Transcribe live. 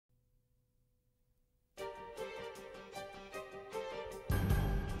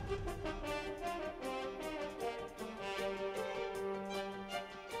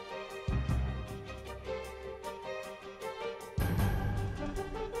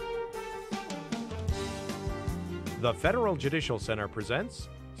The Federal Judicial Center presents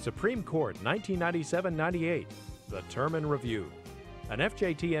Supreme Court 1997-98, The Term in Review, an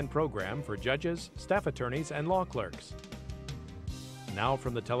FJTN program for judges, staff attorneys, and law clerks. Now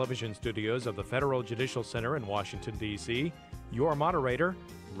from the television studios of the Federal Judicial Center in Washington, D.C., your moderator,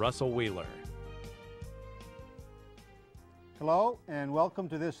 Russell Wheeler. Hello, and welcome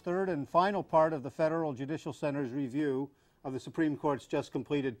to this third and final part of the Federal Judicial Center's review of the Supreme Court's just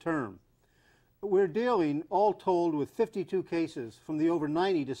completed term. We're dealing, all told, with 52 cases from the over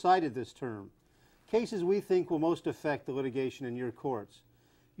 90 decided this term, cases we think will most affect the litigation in your courts.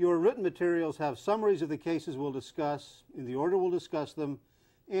 Your written materials have summaries of the cases we'll discuss, in the order we'll discuss them,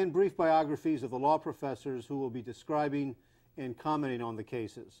 and brief biographies of the law professors who will be describing and commenting on the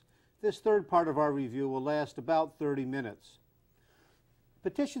cases. This third part of our review will last about 30 minutes.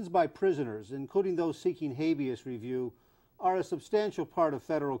 Petitions by prisoners, including those seeking habeas review, are a substantial part of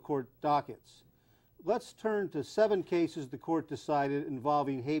federal court dockets. Let's turn to 7 cases the court decided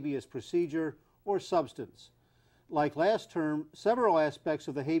involving habeas procedure or substance. Like last term, several aspects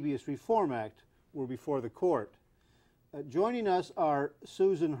of the Habeas Reform Act were before the court. Joining us are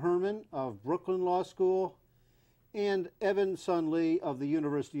Susan Herman of Brooklyn Law School and Evan Sun Lee of the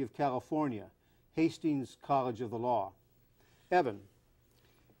University of California, Hastings College of the Law. Evan,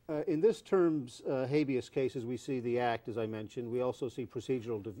 in this term's habeas cases, we see the Act, as I mentioned. We also see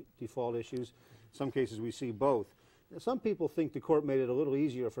procedural default issues. In some cases, we see both. Now, some people think the court made it a little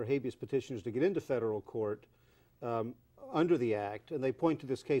easier for habeas petitioners to get into federal court under the Act, and they point to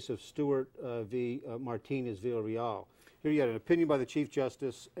this case of Stewart v. Martinez Villarreal. Here you had an opinion by the Chief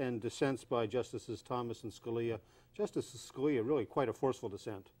Justice and dissents by Justices Thomas and Scalia. Justice Scalia, really quite a forceful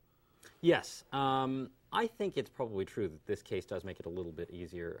dissent. Yes. I think it's probably true that this case does make it a little bit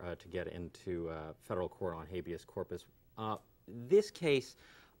easier to get into federal court on habeas corpus. This case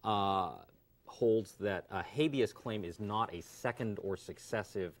holds that a habeas claim is not a second or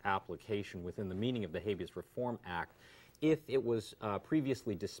successive application within the meaning of the Habeas Reform Act if it was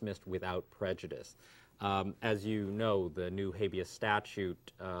previously dismissed without prejudice. As you know, the new habeas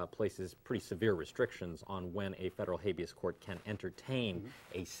statute places pretty severe restrictions on when a federal habeas court can entertain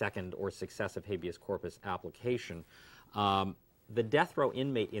a second or successive habeas corpus application. The death row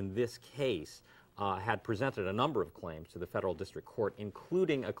inmate in this case had presented a number of claims to the federal district court,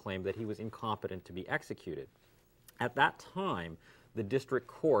 including a claim that he was incompetent to be executed. At that time, the district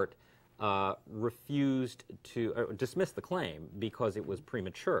court refused to dismiss the claim because it was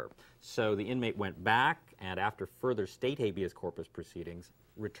premature. So the inmate went back and, after further state habeas corpus proceedings,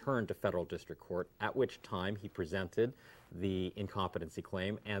 returned to federal district court, at which time he presented the incompetency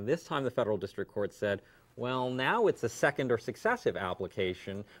claim. And this time the federal district court said, well, now it's a second or successive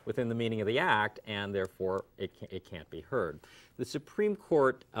application within the meaning of the Act, and therefore it can't be heard. The Supreme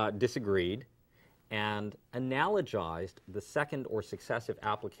Court disagreed and analogized the second or successive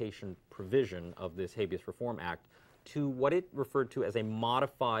application provision of this Habeas Reform Act to what it referred to as a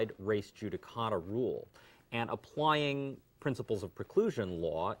modified res judicata rule. And applying principles of preclusion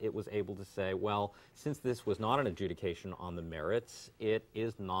law, it was able to say, well, since this was not an adjudication on the merits, it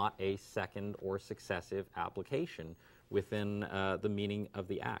is not a second or successive application within the meaning of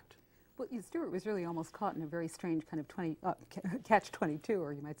the Act. Well, Stewart was really almost caught in a very strange kind of catch-22,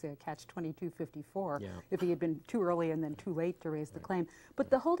 or you might say a catch-22-54, if he had been too early and then too late to raise the claim. But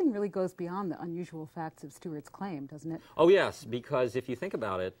the holding really goes beyond the unusual facts of Stewart's claim, doesn't it? Oh, yes, because if you think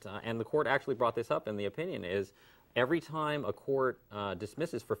about it, and the court actually brought this up in the opinion, is every time a court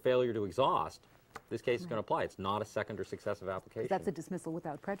dismisses for failure to exhaust, this case is going to apply. It's not a second or successive application. That's a dismissal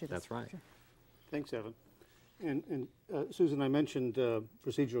without prejudice. That's right. Sure. Thanks, Evan. And Susan, I mentioned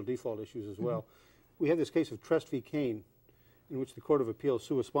procedural default issues as well. We have this case of Trest v. Kane, in which the Court of Appeals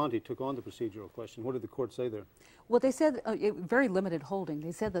sua sponte took on the procedural question. What did the court say there? Well, they said very limited holding.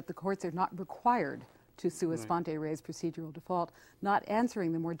 They said that the courts are not required to sua sponte raise procedural default, not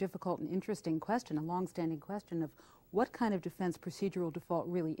answering the more difficult and interesting question, a long-standing question of what kind of defense procedural default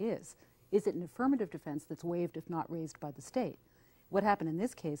really is. Is it an affirmative defense that's waived if not raised by the state? What happened in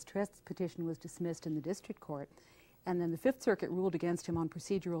this case, Trest's petition was dismissed in the district court, and then the Fifth Circuit ruled against him on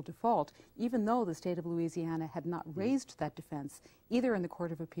procedural default, even though the state of Louisiana had not raised that defense, either in the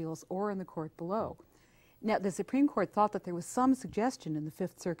Court of Appeals or in the court below. Now, the Supreme Court thought that there was some suggestion in the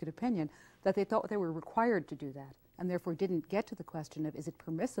Fifth Circuit opinion that they thought they were required to do that, and therefore didn't get to the question of, is it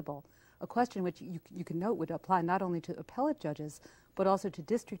permissible? A question which you can note would apply not only to appellate judges, but also to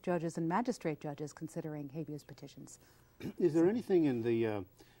district judges and magistrate judges considering habeas petitions. Is there anything in the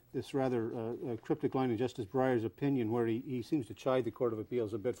this rather cryptic line in Justice Breyer's opinion where he seems to chide the Court of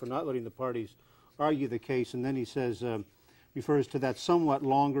Appeals a bit for not letting the parties argue the case, and then he says, refers to that somewhat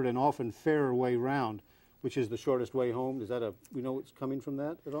longer and often fairer way round, which is the shortest way home. Is that we know what's coming from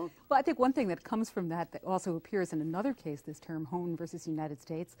that at all? Well, I think one thing that comes from that also appears in another case this term, Hone versus United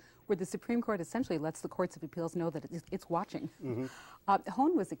States, where the Supreme Court essentially lets the courts of appeals know that it's watching.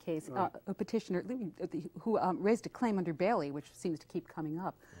 Hone was a case, a petitioner who raised a claim under Bailey, which seems to keep coming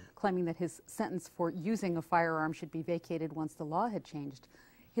up, claiming that his sentence for using a firearm should be vacated once the law had changed.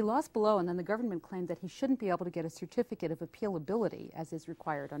 He lost below, and then the government claimed that he shouldn't be able to get a certificate of appealability, as is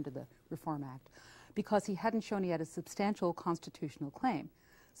required under the Reform Act, because he hadn't shown he had a substantial constitutional claim.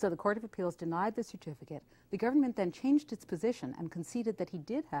 So the Court of Appeals denied the certificate. The government then changed its position and conceded that he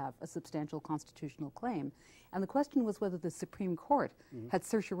did have a substantial constitutional claim. And the question was whether the Supreme Court had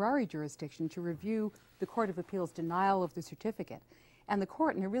certiorari jurisdiction to review the Court of Appeals' denial of the certificate. And the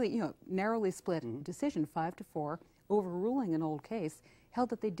court, in a really narrowly split decision, 5-4, overruling an old case, held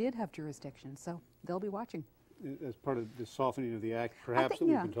that they did have jurisdiction. So they'll be watching. As part of the softening of the act, perhaps, that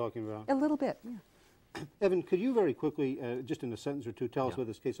we've been talking about? A little bit, yeah. Evan, could you very quickly, just in a sentence or two, tell us about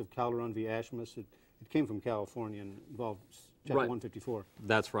this case of Calderon v. Ashmus? It came from California and involved Chapter 154.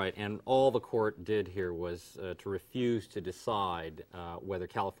 That's right. And all the court did here was to refuse to decide whether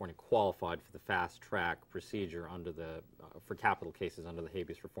California qualified for the fast-track procedure under for capital cases under the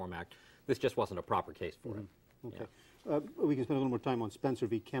Habeas Reform Act. This just wasn't a proper case for it. Okay. Yeah. We can spend a little more time on Spencer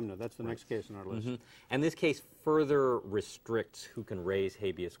v. Kemna. That's the next case on our list. And this case further restricts who can raise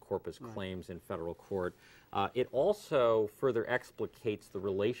habeas corpus claims in federal court. It also further explicates the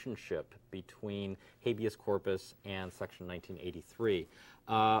relationship between habeas corpus and Section 1983.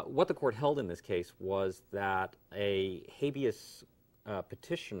 What the court held in this case was that a habeas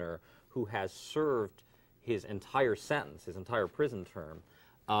petitioner who has served his entire sentence, his entire prison term,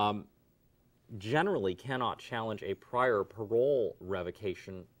 generally cannot challenge a prior parole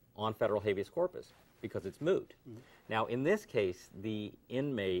revocation on federal habeas corpus because it's moot. Now, in this case, the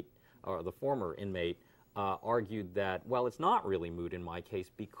inmate, or the former inmate, argued that, well, it's not really moot in my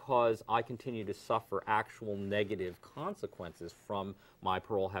case because I continue to suffer actual negative consequences from my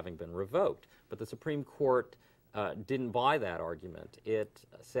parole having been revoked. But the Supreme Court didn't buy that argument. It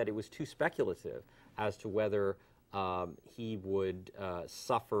said it was too speculative as to whether he would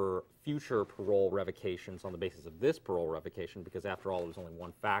suffer future parole revocations on the basis of this parole revocation, because after all, there was only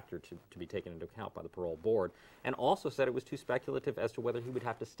one factor to be taken into account by the parole board, and also said it was too speculative as to whether he would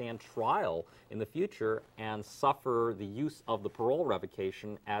have to stand trial in the future and suffer the use of the parole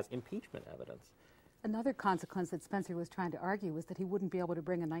revocation as impeachment evidence. Another consequence that Spencer was trying to argue was that he wouldn't be able to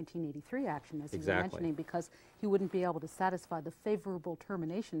bring a 1983 action, as you were mentioning, because he wouldn't be able to satisfy the favorable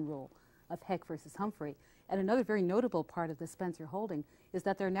termination rule of Heck versus Humphrey. And another very notable part of the Spencer holding is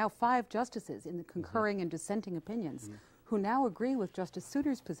that there are now 5 justices in the concurring and dissenting opinions who now agree with Justice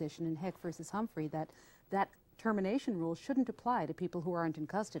Souter's position in Heck versus Humphrey that that termination rule shouldn't apply to people who aren't in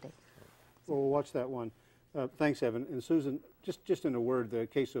custody. Well, we'll watch that one. Thanks, Evan. And Susan, just in a word, the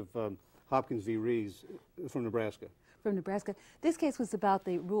case of Hopkins v. Rees from Nebraska. From Nebraska. This case was about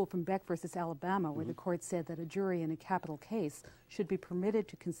the rule from Beck versus Alabama, where the court said that a jury in a capital case should be permitted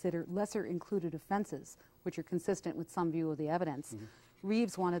to consider lesser included offenses, which are consistent with some view of the evidence.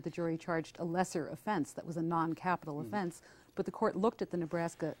 Reeves wanted the jury charged a lesser offense that was a non-capital offense, but the court looked at the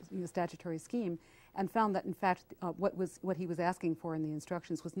Nebraska statutory scheme and found that, in fact, what he was asking for in the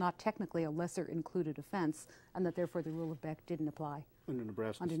instructions was not technically a lesser included offense, and that therefore the rule of Beck didn't apply. Under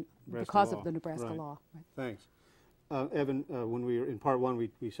Nebraska because law. of the Nebraska law. Right. Thanks. Evan, when we were in part 1,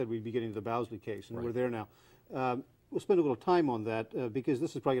 we said we'd be getting to the Bowsley case, and we're there now. We'll spend a little time on that because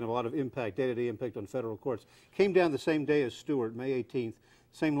this is probably going to have a lot of impact, day-to-day impact on federal courts. Came down the same day as Stewart, May 18th,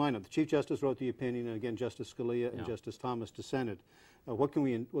 same lineup. The Chief Justice wrote the opinion, and again, Justice Scalia and Justice Thomas dissented. What can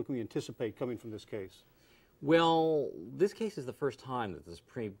we anticipate coming from this case? Well, this case is the first time that the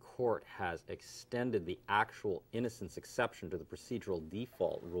Supreme Court has extended the actual innocence exception to the procedural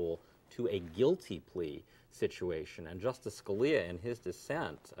default rule to a guilty plea situation, and Justice Scalia in his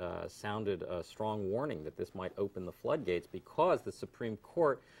dissent sounded a strong warning that this might open the floodgates because the Supreme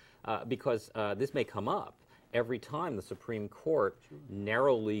Court, this may come up every time the Supreme Court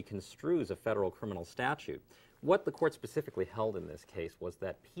narrowly construes a federal criminal statute. What the court specifically held in this case was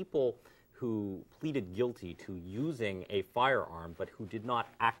that people who pleaded guilty to using a firearm but who did not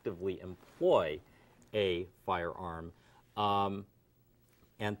actively employ a firearm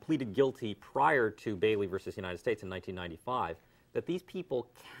and pleaded guilty prior to Bailey versus United States in 1995, that these people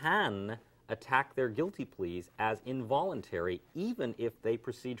can attack their guilty pleas as involuntary even if they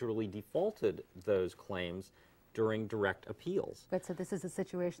procedurally defaulted those claims during direct appeals. But so this is a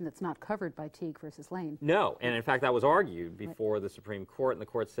situation that's not covered by Teague versus Lane. No, and in fact that was argued before the Supreme Court, and the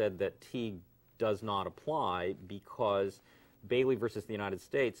court said that Teague does not apply because Bailey versus the United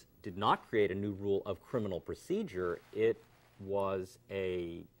States did not create a new rule of criminal procedure. It was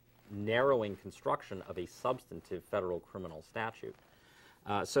a narrowing construction of a substantive federal criminal statute.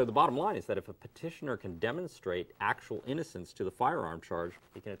 So the bottom line is that if a petitioner can demonstrate actual innocence to the firearm charge,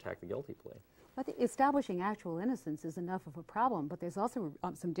 he can attack the guilty plea. I think establishing actual innocence is enough of a problem, but there's also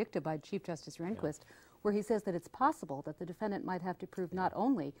some dicta by Chief Justice Rehnquist where he says that it's possible that the defendant might have to prove not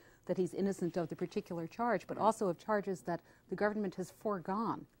only that he's innocent of the particular charge, but also of charges that the government has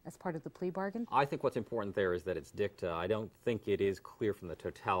foregone as part of the plea bargain. I think what's important there is that it's dicta. I don't think it is clear from the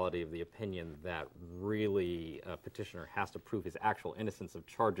totality of the opinion that really a petitioner has to prove his actual innocence of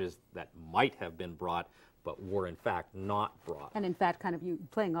charges that might have been brought but were in fact not brought. And in fact, kind of you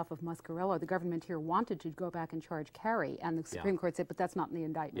playing off of Muscarello, the government here wanted to go back and charge carry, and the Supreme Court said, but that's not in the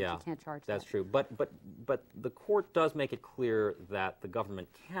indictment, you can't charge that. That's true, but the court does make it clear that the government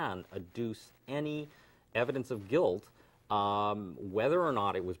can adduce any evidence of guilt, whether or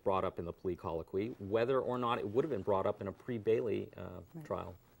not it was brought up in the plea colloquy, whether or not it would have been brought up in a pre-Bailey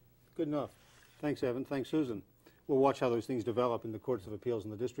trial. Good enough. Thanks, Evan. Thanks, Susan. We'll watch how those things develop in the courts of appeals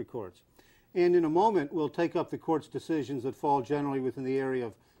and the district courts. And in a moment, we'll take up the court's decisions that fall generally within the area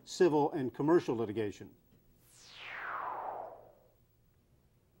of civil and commercial litigation.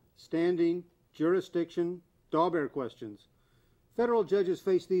 Standing, jurisdiction, Daubert questions. Federal judges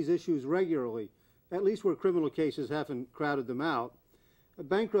face these issues regularly, at least where criminal cases haven't crowded them out.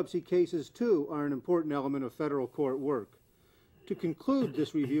 Bankruptcy cases, too, are an important element of federal court work. To conclude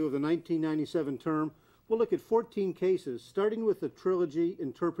this review of the 1997 term, we'll look at 14 cases, starting with the trilogy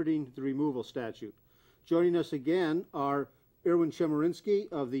interpreting the removal statute. Joining us again are Erwin Chemerinsky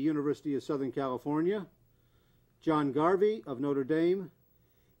of the University of Southern California, John Garvey of Notre Dame,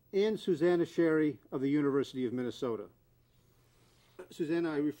 and Susanna Sherry of the University of Minnesota.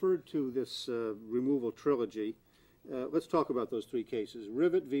 Susanna, I referred to this removal trilogy. Let's talk about those three cases.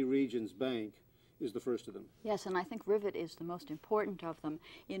 Rivet v. Regions Bank is the first of them. Yes, and I think Rivet is the most important of them.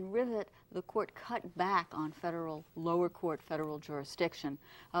 In Rivet, the court cut back on lower court federal jurisdiction.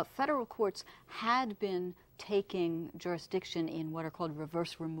 Federal courts had been taking jurisdiction in what are called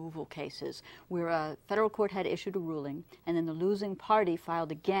reverse removal cases, where a federal court had issued a ruling, and then the losing party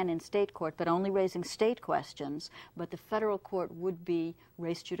filed again in state court, but only raising state questions, but the federal court would be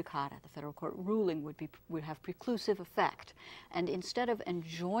res judicata. The federal court ruling would have preclusive effect. And instead of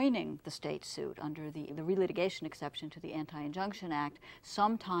enjoining the state suit under the relitigation exception to the Anti-Injunction Act,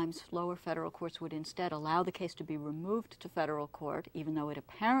 sometimes lower federal courts would instead allow the case to be removed to federal court, even though it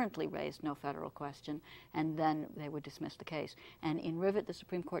apparently raised no federal question, and then they would dismiss the case. And in Rivet, the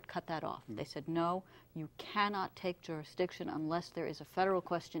Supreme Court cut that off. They said, no, you cannot take jurisdiction unless there is a federal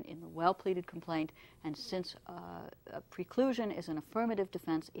question in the well-pleaded complaint, and since preclusion is an affirmative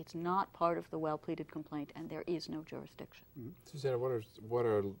defense, it's not part of the well-pleaded complaint, and there is no jurisdiction. Susanna, what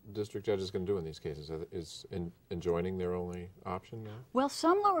are district judges going to do in these cases? Is enjoining their only option now? Well,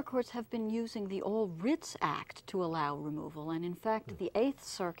 some lower courts have been using the All Writs Act to allow removal, and in fact, the Eighth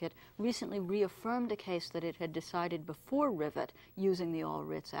Circuit recently reaffirmed a case that it had decided before Rivet using the All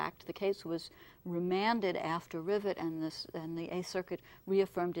Writs Act. The case was remanded after Rivet, and the Eighth Circuit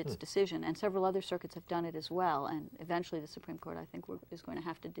reaffirmed its decision, and several other circuits have done it as well, and eventually the Supreme Court, I think, is going to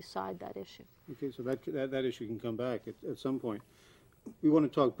have to decide that issue. Okay, so that issue can come back at some point. We want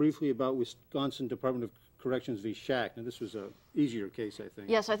to talk briefly about Wisconsin Department of Corrections v. Schacht. Now, this was an easier case, I think.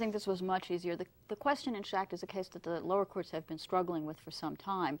 Yes, I think this was much easier. The question in Schacht is a case that the lower courts have been struggling with for some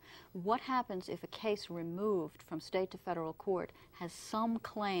time. What happens if a case removed from state to federal court has some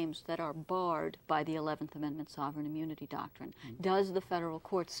claims that are barred by the 11th Amendment sovereign immunity doctrine? Does the federal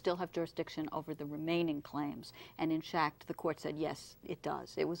court still have jurisdiction over the remaining claims? And in Schacht, the court said, yes, it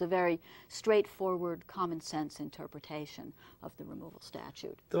does. It was a very straightforward, common-sense interpretation of the removal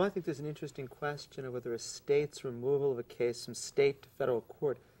statute. Though I think there's an interesting question of whether a state's removal of a case from state to federal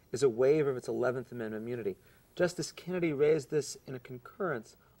court is a waiver of its 11th Amendment immunity. Justice Kennedy raised this in a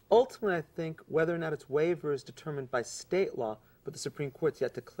concurrence. Ultimately, I think whether or not its waiver is determined by state law, but the Supreme Court's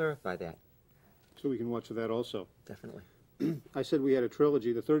yet to clarify that. So we can watch for that also. Definitely. I said we had a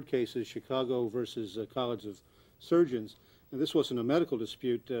trilogy. The third case is Chicago versus College of Surgeons. And this wasn't a medical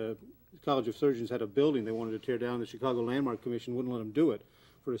dispute. The College of Surgeons had a building they wanted to tear down. The Chicago Landmark Commission wouldn't let them do it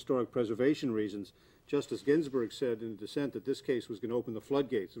for historic preservation reasons. Justice Ginsburg said in dissent that this case was going to open the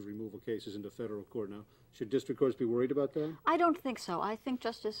floodgates of removal cases into federal court. Now, should district courts be worried about that? I don't think so. I think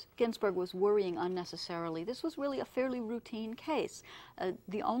Justice Ginsburg was worrying unnecessarily. This was really a fairly routine case.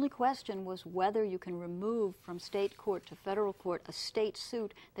 The only question was whether you can remove from state court to federal court a state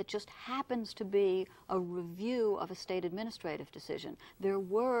suit that just happens to be a review of a state administrative decision. There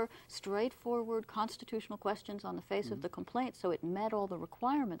were straightforward constitutional questions on the face of the complaint, so it met all the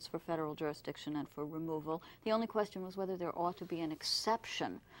requirements for federal jurisdiction and for removal. The only question was whether there ought to be an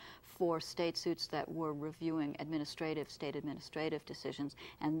exception for state suits that were reviewing state administrative decisions,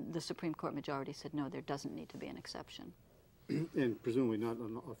 and the Supreme Court majority said no, there doesn't need to be an exception. And presumably not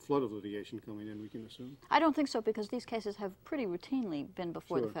a flood of litigation coming in, we can assume? I don't think so, because these cases have pretty routinely been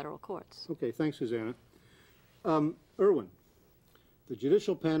before the federal courts. Okay, thanks, Susanna. Irwin, the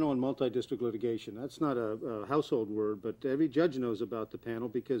Judicial Panel on Multi-District Litigation, that's not a household word, but every judge knows about the panel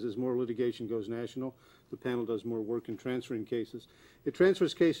because as more litigation goes national, the panel does more work in transferring cases. It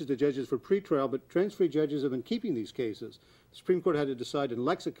transfers cases to judges for pretrial, but transferee judges have been keeping these cases. The Supreme Court had to decide in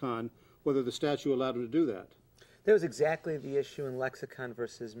Lexicon whether the statute allowed them to do that. That was exactly the issue in Lexicon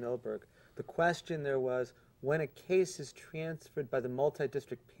versus Milberg. The question there was, when a case is transferred by the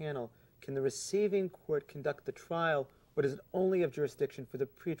multi-district panel, can the receiving court conduct the trial, or does it only have jurisdiction for the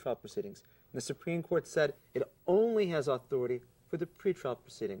pretrial proceedings? And the Supreme Court said it only has authority for the pretrial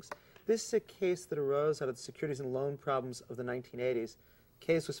proceedings. This is a case that arose out of the securities and loan problems of the 1980s. The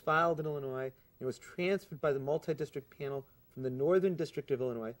case was filed in Illinois, and it was transferred by the multi-district panel from the Northern District of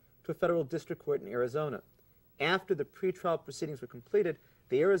Illinois to a federal district court in Arizona. After the pretrial proceedings were completed,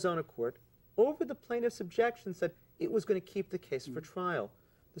 the Arizona court, over the plaintiff's objection, said it was going to keep the case for trial.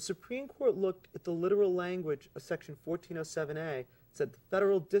 The Supreme Court looked at the literal language of Section 1407A and said the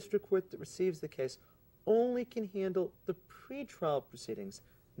federal district court that receives the case only can handle the pretrial proceedings,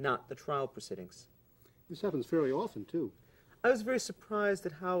 not the trial proceedings. This happens fairly often, too. I was very surprised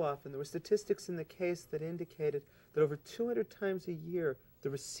at how often. There were statistics in the case that indicated that over 200 times a year, the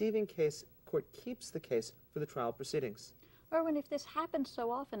receiving case court keeps the case for the trial proceedings. Irwin, if this happens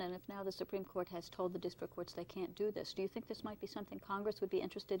so often, and if now the Supreme Court has told the district courts they can't do this, do you think this might be something Congress would be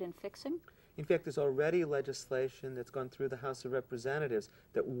interested in fixing? In fact, there's already legislation that's gone through the House of Representatives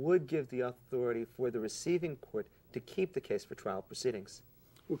that would give the authority for the receiving court to keep the case for trial proceedings.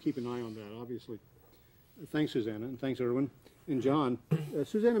 We'll keep an eye on that, obviously. Thanks, Susanna, and thanks, Irwin. And John,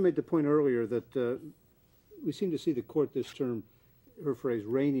 Susanna made the point earlier that we seem to see the court this term, her phrase,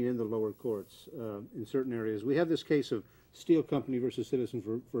 reining in the lower courts in certain areas. We have this case of Steel Company versus Citizens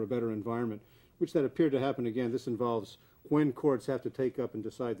for a Better Environment, which that appeared to happen again. This involves when courts have to take up and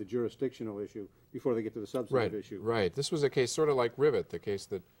decide the jurisdictional issue before they get to the substantive issue. Right. This was a case sort of like Rivet, the case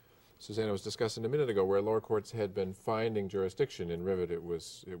that Susanna was discussing a minute ago, where lower courts had been finding jurisdiction. In Rivet, it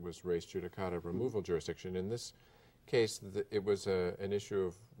was res judicata removal jurisdiction. In this case, it was an issue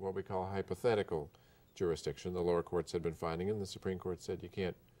of what we call hypothetical jurisdiction. The lower courts had been finding, and the Supreme Court said you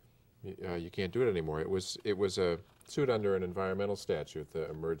can't do it anymore. It was a suit under an environmental statute, the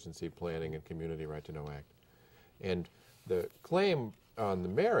Emergency Planning and Community Right to Know Act. And the claim on the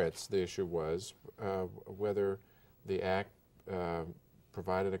merits, the issue was whether the act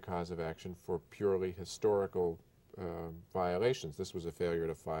provided a cause of action for purely historical violations. This was a failure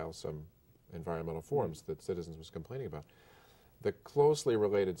to file some environmental forms that Citizens was complaining about. The closely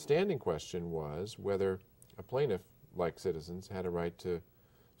related standing question was whether a plaintiff, like Citizens, had a right to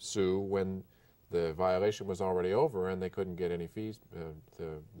sue when the violation was already over and they couldn't get any fees.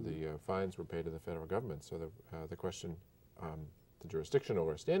 The fines were paid to the federal government. So the question, the jurisdictional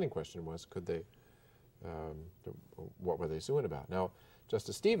or standing question was, could they, what were they suing about? Now,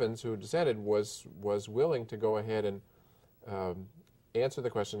 Justice Stevens, who dissented, was willing to go ahead and answer the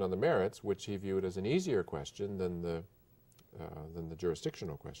question on the merits, which he viewed as an easier question than the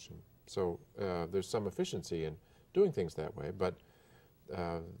jurisdictional question. So there's some efficiency in doing things that way, but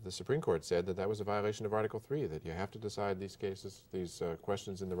the Supreme Court said that was a violation of Article 3, that you have to decide these cases, these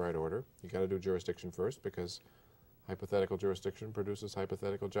questions in the right order. You got to do jurisdiction first, because hypothetical jurisdiction produces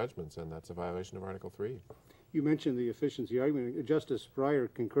hypothetical judgments, and that's a violation of Article 3. You mentioned the efficiency argument. Justice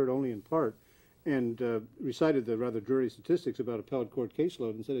Breyer concurred only in part and recited the rather dreary statistics about appellate court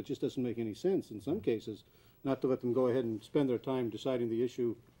caseload and said it just doesn't make any sense in some cases not to let them go ahead and spend their time deciding the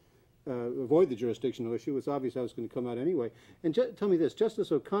issue, avoid the jurisdictional issue. It's obvious how it's going to come out anyway. And tell me this,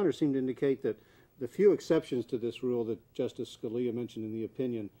 Justice O'Connor seemed to indicate that the few exceptions to this rule that Justice Scalia mentioned in the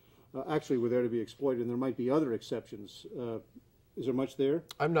opinion actually were there to be exploited, and there might be other exceptions. Is there much there?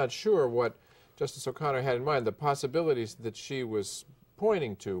 I'm not sure what Justice O'Connor had in mind. The possibilities that she was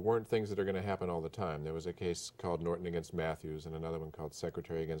pointing to weren't things that are going to happen all the time. There was a case called Norton against Matthews and another one called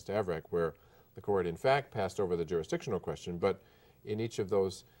Secretary against Averick, where the court in fact passed over the jurisdictional question, but in each of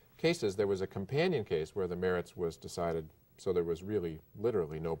those cases there was a companion case where the merits was decided, so there was really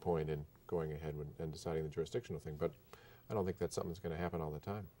literally no point in going ahead and deciding the jurisdictional thing. But I don't think that's something that's going to happen all the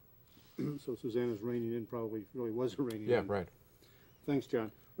time. So Susanna's reining in probably really was a reining in. Yeah, right. Thanks,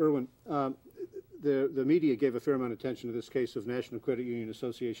 John. Erwin, the media gave a fair amount of attention to this case of National Credit Union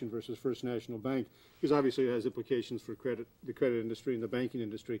Association versus First National Bank, because obviously it has implications for the credit industry and the banking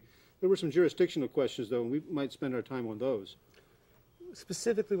industry. There were some jurisdictional questions, though, and we might spend our time on those.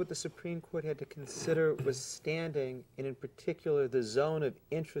 Specifically, what the Supreme Court had to consider was standing, and in particular, the zone of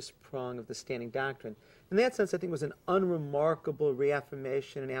interest prong of the standing doctrine. In that sense, I think it was an unremarkable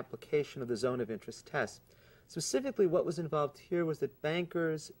reaffirmation and application of the zone of interest test. Specifically, what was involved here was that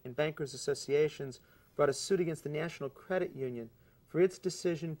bankers and bankers' associations brought a suit against the National Credit Union for its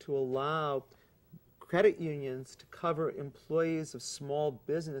decision to allow credit unions to cover employees of small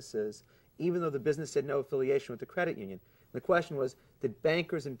businesses, even though the business had no affiliation with the credit union. And the question was that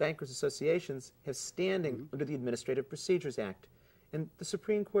bankers and bankers' associations have standing under the Administrative Procedures Act. And the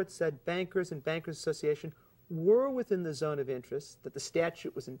Supreme Court said bankers and bankers' association were within the zone of interest that the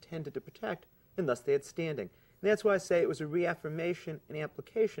statute was intended to protect, and thus they had standing. And that's why I say it was a reaffirmation and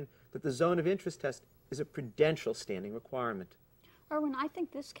application that the zone of interest test is a prudential standing requirement. Erwin, I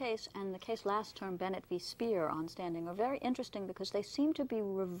think this case and the case last term, Bennett v. Speer on standing, are very interesting because they seem to be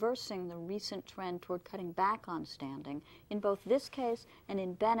reversing the recent trend toward cutting back on standing. In both this case and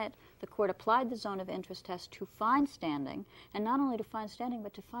in Bennett, the court applied the zone of interest test to find standing, and not only to find standing,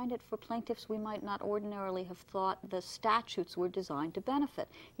 but to find it for plaintiffs we might not ordinarily have thought the statutes were designed to benefit.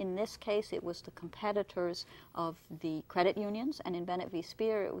 In this case, it was the competitors of the credit unions, and in Bennett v.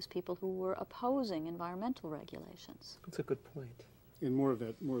 Speer, it was people who were opposing environmental regulations. That's a good point. And more of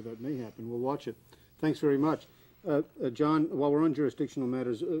that may happen. We'll watch it. Thanks very much. John, while we're on jurisdictional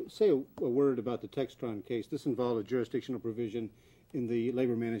matters, say a word about the Textron case. This involved a jurisdictional provision in the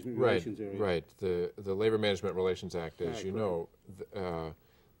Labor Management Relations area. Right. The Labor Management Relations Act, as you know,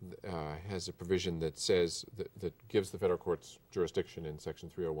 has a provision that says that gives the federal courts jurisdiction in Section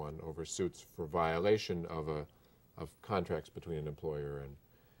 301 over suits for violation of contracts between an employer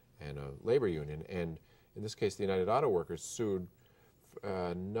and a labor union. And in this case, the United Auto Workers sued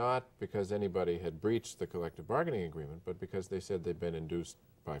not because anybody had breached the collective bargaining agreement, but because they said they'd been induced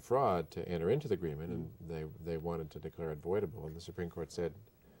by fraud to enter into the agreement, and they wanted to declare it voidable. And the Supreme Court said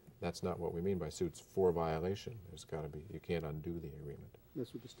that's not what we mean by suits for violation. There's got to be, you can't undo the agreement.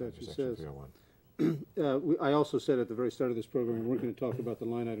 That's what the statute Section says. 301. I also said at the very start of this program we weren't going to talk about the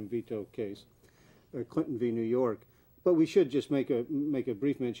line item veto case, Clinton v. New York, but we should just make a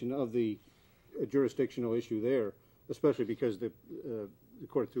brief mention of the jurisdictional issue there, especially because the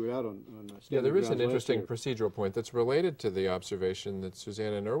court threw it out on yeah, there is an interesting procedural point that's related to the observation that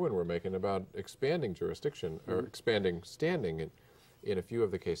Susanna and Erwin were making about expanding jurisdiction or expanding standing in a few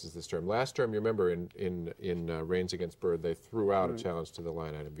of the cases this term. Last term, you remember in Raines against Byrd, they threw out a challenge to the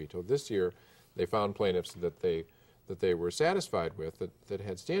line item veto. This year, they found plaintiffs that they were satisfied with that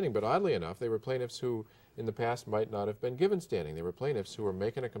had standing, but oddly enough, they were plaintiffs who in the past might not have been given standing. They were plaintiffs who were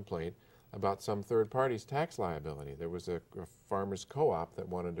making a complaint about some third party's tax liability. There was a farmers co-op that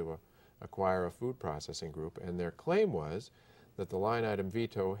wanted to acquire a food processing group, and their claim was that the line item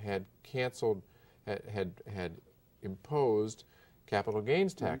veto had canceled, had imposed capital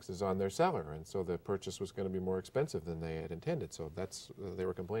gains taxes on their seller, and so the purchase was going to be more expensive than they had intended. So they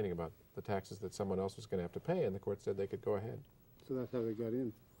were complaining about the taxes that someone else was going to have to pay, and the court said they could go ahead. So that's how they got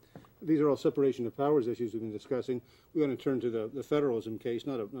in. These are all separation of powers issues we've been discussing. We're going to turn to the federalism case,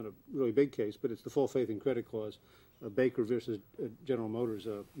 not a really big case, but it's the full faith and credit clause, Baker versus General Motors,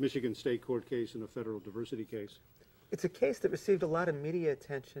 a Michigan state court case and a federal diversity case. It's a case that received a lot of media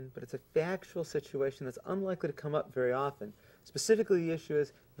attention, but it's a factual situation that's unlikely to come up very often. Specifically, the issue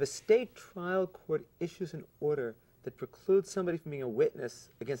is if a state trial court issues an order that precludes somebody from being a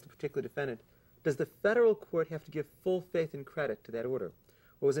witness against a particular defendant, does the federal court have to give full faith and credit to that order?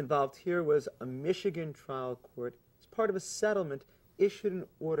 What was involved here was a Michigan trial court, as part of a settlement, issued an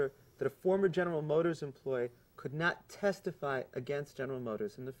order that a former General Motors employee could not testify against General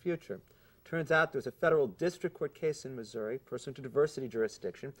Motors in the future. Turns out there was a federal district court case in Missouri, pursuant to diversity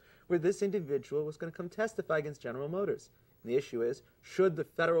jurisdiction, where this individual was going to come testify against General Motors. And the issue is, should the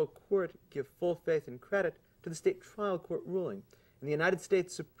federal court give full faith and credit to the state trial court ruling? And the United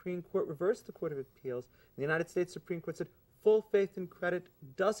States Supreme Court reversed the Court of Appeals, and the United States Supreme Court said full faith and credit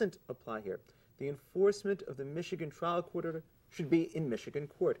doesn't apply here. The enforcement of the Michigan trial court order should be in Michigan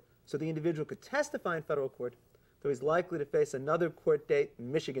court. So the individual could testify in federal court, though he's likely to face another court date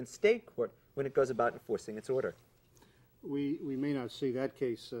in Michigan state court when it goes about enforcing its order. We may not see that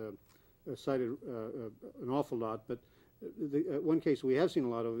case cited an awful lot, but one case we have seen a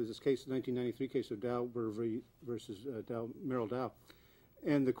lot of is this case, the 1993 case of Dauber versus Merrill Dow.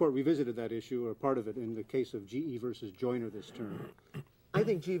 And the court revisited that issue, or part of it, in the case of GE versus Joyner this term. I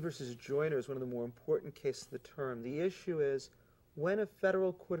think G versus Joyner is one of the more important cases of the term. The issue is when a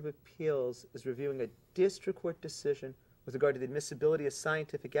federal court of appeals is reviewing a district court decision with regard to the admissibility of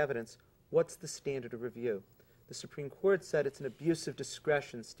scientific evidence, what's the standard of review? The Supreme Court said it's an abuse of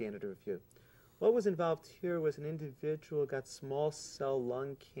discretion standard of review. What was involved here was an individual got small cell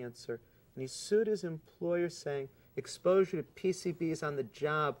lung cancer, and he sued his employer saying exposure to PCBs on the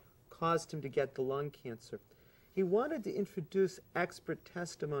job caused him to get the lung cancer. He wanted to introduce expert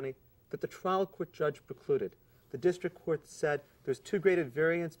testimony that the trial court judge precluded. The district court said there's too great a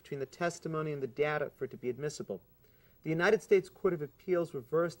variance between the testimony and the data for it to be admissible. The United States Court of Appeals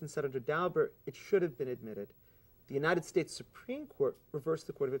reversed and said under Dauber it should have been admitted. The United States Supreme Court reversed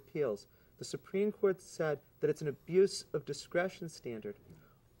the Court of Appeals. The Supreme Court said that it's an abuse of discretion standard.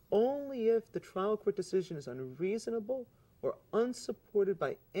 Only if the trial court decision is unreasonable or unsupported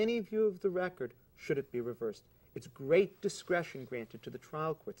by any view of the record should it be reversed. It's great discretion granted to the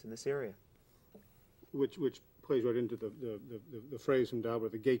trial courts in this area. Which plays right into the phrase from Dauber,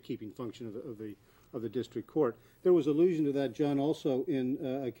 the gatekeeping function of the district court. There was allusion to that, John, also in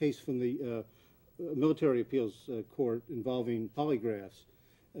a case from the military appeals court involving polygraphs.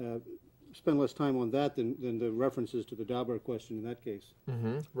 Spend less time on that than the references to the Dauber question in that case.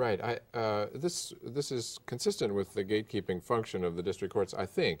 Mm-hmm. Right. This is consistent with the gatekeeping function of the district courts, I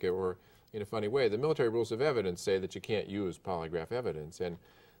think, or in a funny way. The military rules of evidence say that you can't use polygraph evidence, and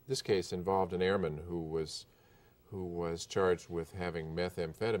this case involved an airman who was charged with having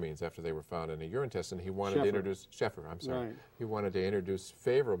methamphetamines after they were found in a urine test, and he wanted to introduce Right. He wanted to introduce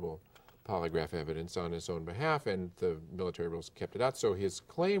favorable polygraph evidence on his own behalf, and the military rules kept it out. So his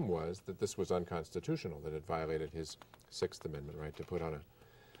claim was that this was unconstitutional, that it violated his Sixth Amendment right to put on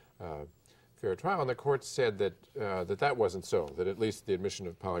a fair trial. And the court said that that wasn't so, that at least the admission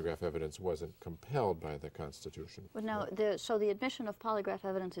of polygraph evidence wasn't compelled by the Constitution. Well, now, so the admission of polygraph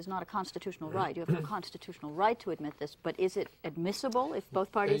evidence is not a constitutional right. You have no constitutional right to admit this, but is it admissible if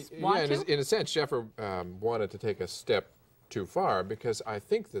both parties want to? In a sense, Sheffer wanted to take a step too far, because I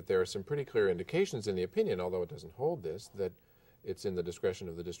think that there are some pretty clear indications in the opinion, although it doesn't hold this, that it's in the discretion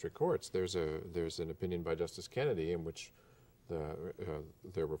of the district courts. There's an opinion by Justice Kennedy in which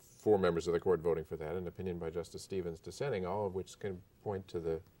there were 4 members of the court voting for that, an opinion by Justice Stevens dissenting, all of which can point to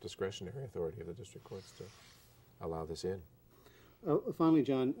the discretionary authority of the district courts to allow this in. Finally,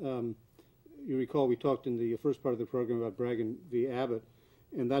 John, you recall we talked in the first part of the program about Bragg v. Abbott,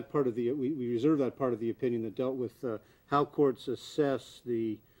 and that part of we reserved that part of the opinion that dealt with how courts assess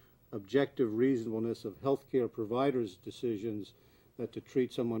the objective reasonableness of healthcare providers' decisions that to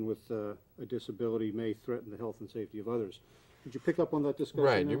treat someone with a disability may threaten the health and safety of others. Did you pick up on that discussion?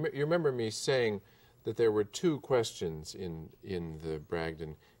 Right. You remember me saying that there were 2 questions in the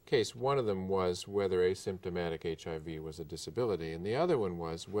Bragdon case. One of them was whether asymptomatic HIV was a disability, and the other one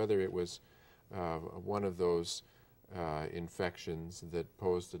was whether it was one of those infections that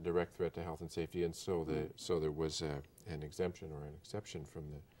posed a direct threat to health and safety, and so there was an exemption or an exception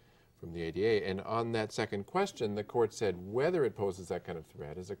from the ADA. And on that second question, the court said whether it poses that kind of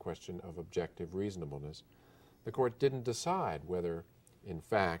threat is a question of objective reasonableness. The court didn't decide whether, in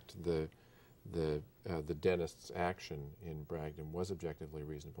fact, the dentist's action in Bragdon was objectively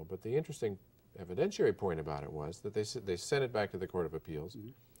reasonable. But the interesting evidentiary point about it was that they sent it back to the Court of Appeals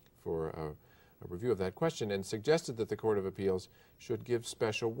for a review of that question, and suggested that the Court of Appeals should give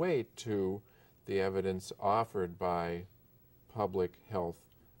special weight to the evidence offered by public health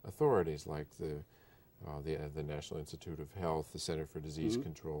authorities like the National Institute of Health, the Center for Disease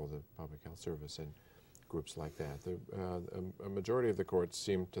Control, the Public Health Service, and groups like that. A majority of the courts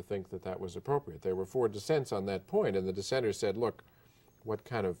seemed to think that that was appropriate. There were 4 dissents on that point, and the dissenters said, look, what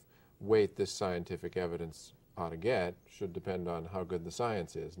kind of weight this scientific evidence ought to get should depend on how good the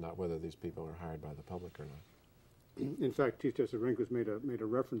science is, not whether these people are hired by the public or not. In fact, Chief Justice Rehnquist made a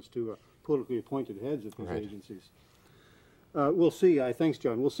reference to politically appointed heads of these agencies. We'll see. Thanks,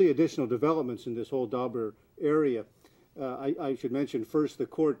 John. We'll see additional developments in this whole Dauber area. I should mention first the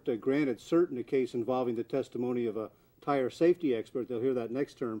court granted cert in a case involving the testimony of a tire safety expert. They'll hear that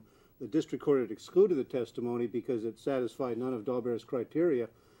next term. The district court had excluded the testimony because it satisfied none of Dauber's criteria.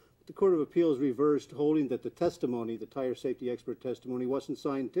 The Court of Appeals reversed, holding that the testimony, the tire safety expert testimony, wasn't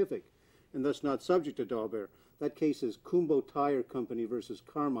scientific and thus not subject to Dauber. That case is Kumbo Tire Company versus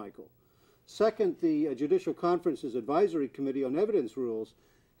Carmichael. Second, the Judicial Conference's Advisory Committee on Evidence Rules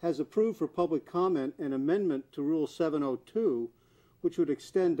has approved for public comment an amendment to Rule 702, which would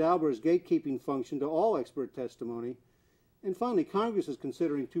extend Dauber's gatekeeping function to all expert testimony. And finally, Congress is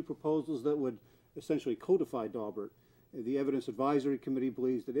considering two proposals that would essentially codify Daubert. The Evidence Advisory Committee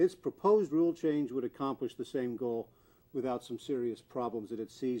believes that its proposed rule change would accomplish the same goal without some serious problems that it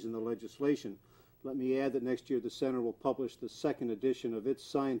sees in the legislation. Let me add that next year the Center will publish the second edition of its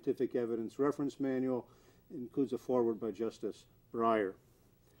Scientific Evidence Reference Manual. It includes a foreword by Justice Breyer.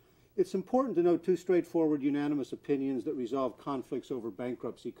 It's important to note two straightforward unanimous opinions that resolve conflicts over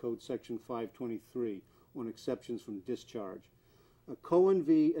Bankruptcy Code Section 523 on exceptions from discharge. Cohen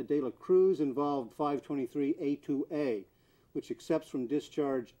v. De La Cruz involved 523A2A, which accepts from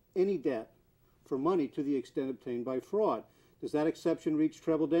discharge any debt for money to the extent obtained by fraud. Does that exception reach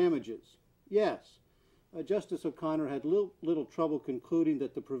treble damages? Yes. Justice O'Connor had little trouble concluding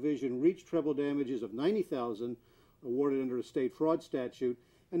that the provision reached treble damages of $90,000 awarded under a state fraud statute,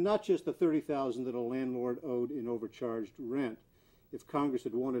 and not just the $30,000 that a landlord owed in overcharged rent. If Congress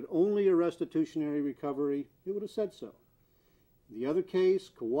had wanted only a restitutionary recovery, it would have said so. In the other case,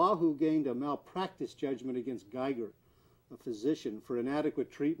 Kawahu gained a malpractice judgment against Geiger, a physician, for inadequate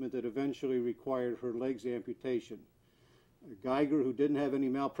treatment that eventually required her leg's amputation. Geiger, who didn't have any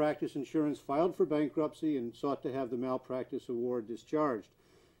malpractice insurance, filed for bankruptcy and sought to have the malpractice award discharged.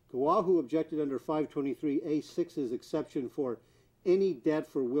 Kawahu objected under 523A6's exception for any debt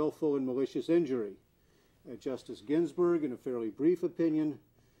for willful and malicious injury. Justice Ginsburg, in a fairly brief opinion,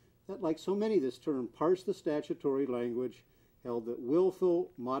 that, like so many this term, parsed the statutory language, held that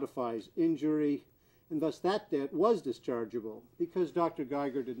willful modifies injury, and thus that debt was dischargeable because Dr.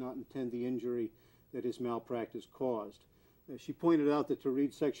 Geiger did not intend the injury that his malpractice caused. She pointed out that to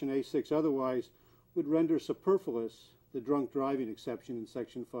read Section A6 otherwise would render superfluous the drunk driving exception in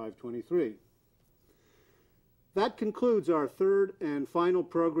Section 523. That concludes our third and final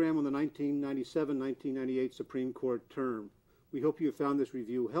program on the 1997-1998 Supreme Court term. We hope you found this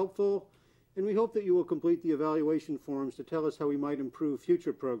review helpful, and we hope that you will complete the evaluation forms to tell us how we might improve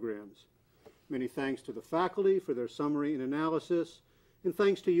future programs. Many thanks to the faculty for their summary and analysis, and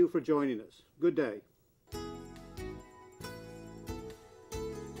thanks to you for joining us. Good day.